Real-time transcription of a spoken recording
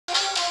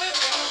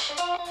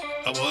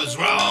I was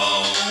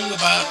wrong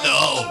about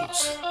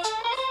dogs.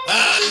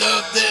 I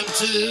love them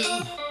too.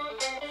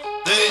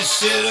 They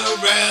sit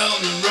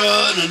around and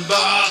run and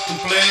bark and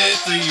play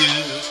for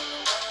you.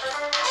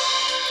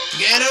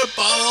 Get a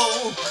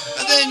ball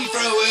and then you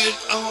throw it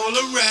all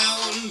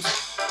around.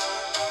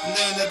 And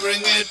then they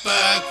bring it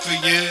back for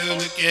you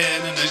and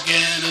again and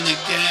again and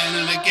again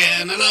and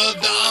again. I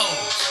love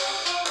dogs.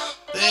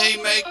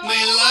 They make me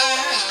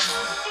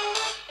laugh.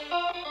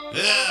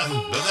 Yeah,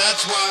 but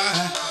that's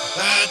why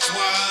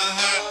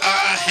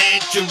I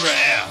hate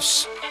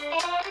giraffes.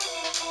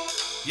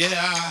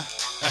 Yeah,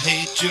 I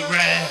hate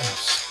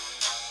giraffes.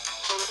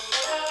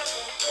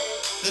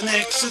 The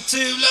necks are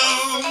too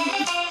long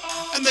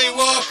and they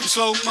walk in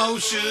slow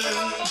motion,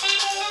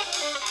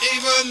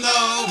 even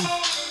though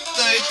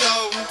they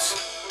don't.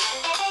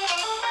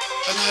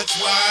 And that's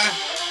why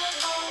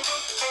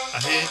I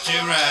hate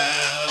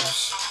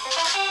giraffes.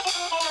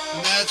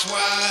 And that's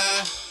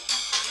why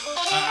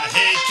I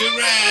hate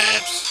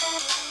giraffes.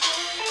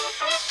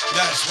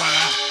 That's why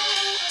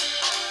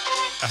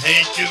I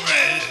hate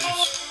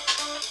giraffes.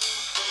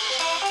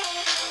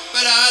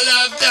 But I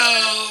love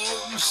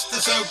dogs.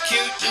 They're so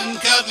cute and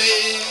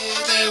cuddly.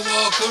 They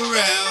walk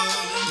around.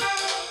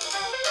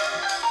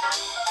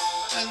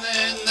 And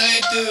then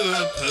they do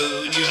a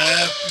poo. And you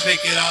have to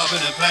pick it up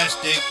in a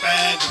plastic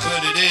bag and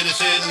put it in a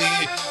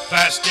silly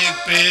plastic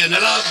bin. I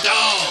love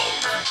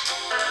dogs.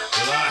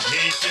 But I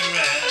hate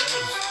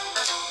giraffes.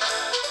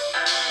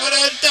 But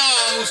our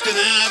dogs can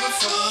have a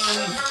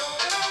fun.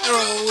 They're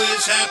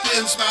always happy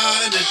and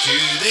smiling at you.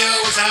 They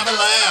always have a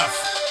laugh.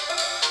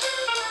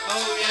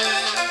 Oh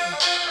yeah.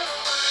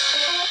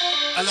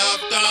 I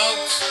love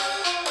dogs.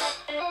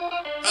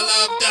 I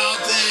love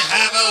dogs. They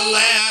have a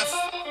laugh.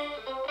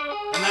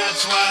 And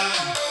that's why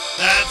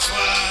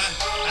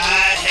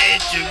I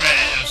hate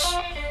giraffes.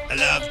 I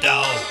love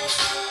dogs.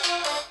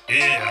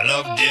 Yeah, I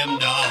love them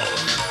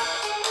dogs.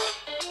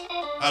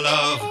 I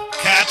love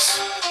cats.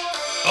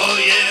 Oh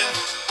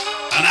yeah.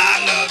 And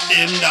I love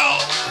them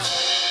dogs.